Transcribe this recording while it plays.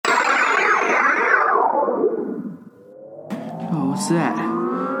what's that?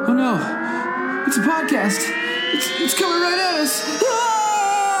 Oh no, it's a podcast. It's coming right at us.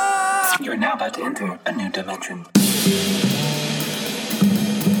 Ah! You're now about to enter a new dimension.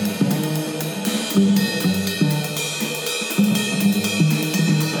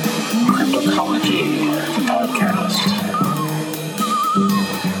 Crypto-chology podcast.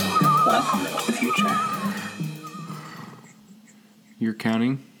 Welcome to the future. You're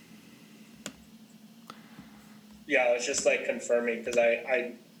counting? Yeah, I was just like confirming because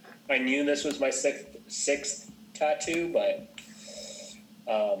I knew this was my sixth tattoo, but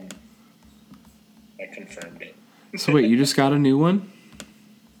I confirmed it. So wait, you just got a new one?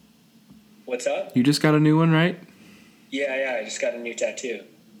 What's up? You just got a new one, right? Yeah, I just got a new tattoo.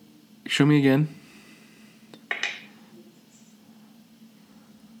 Show me again.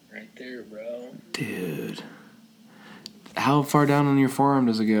 Right there, bro. Dude. How far down on your forearm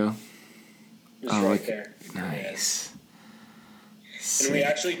does it go? Just right there. Nice. Yeah. And we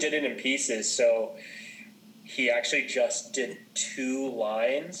actually did it in pieces, so he actually just did 2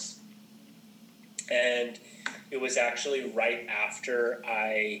 lines, and it was actually right after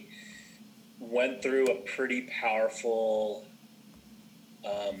I went through a pretty powerful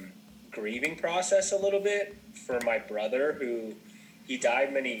grieving process a little bit for my brother, who he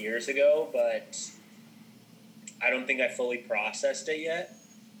died many years ago, but I don't think I fully processed it yet.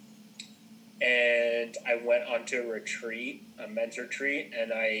 And I went onto a retreat, a men's retreat,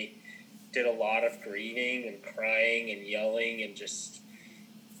 and I did a lot of grieving and crying and yelling, and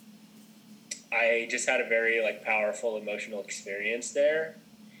I just had a very powerful emotional experience there.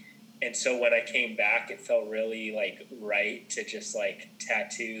 And so when I came back, it felt really right to just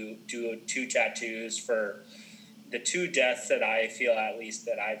do 2 tattoos for the 2 deaths that I feel, at least,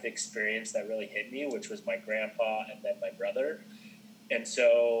 that I've experienced that really hit me, which was my grandpa and then my brother. And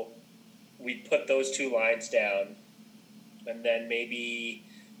so we put those 2 lines down, and then maybe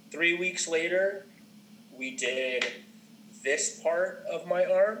 3 weeks later, we did this part of my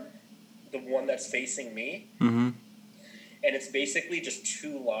arm, the one that's facing me. Mm-hmm. And it's basically just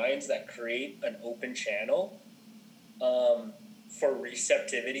 2 lines that create an open channel for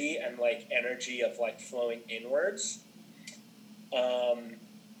receptivity and energy of flowing inwards.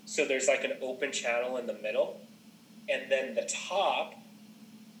 So there's an open channel in the middle, and then the top,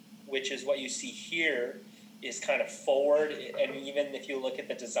 which is what you see here, is kind of forward. And even if you look at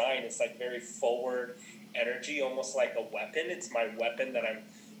the design, it's very forward energy, almost like a weapon. It's my weapon that I'm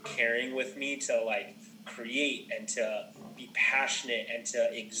carrying with me to create and to be passionate and to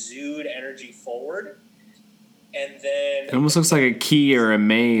exude energy forward. And then It almost looks like a key or a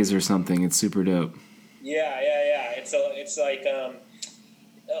maze or something. It's super dope. Yeah. It's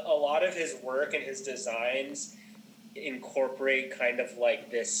a lot of his work and his designs incorporate kind of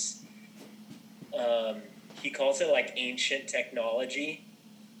this, he calls it ancient technology,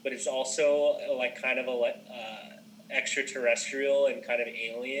 but it's also kind of extraterrestrial and kind of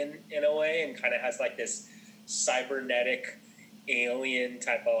alien in a way, and kind of has this cybernetic alien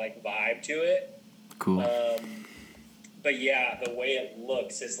type of vibe to it. Cool. But yeah, the way it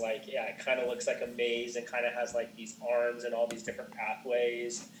looks is it kind of looks like a maze, and kind of has these arms and all these different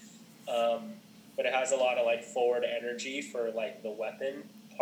pathways. But it has a lot of forward energy for the weapon.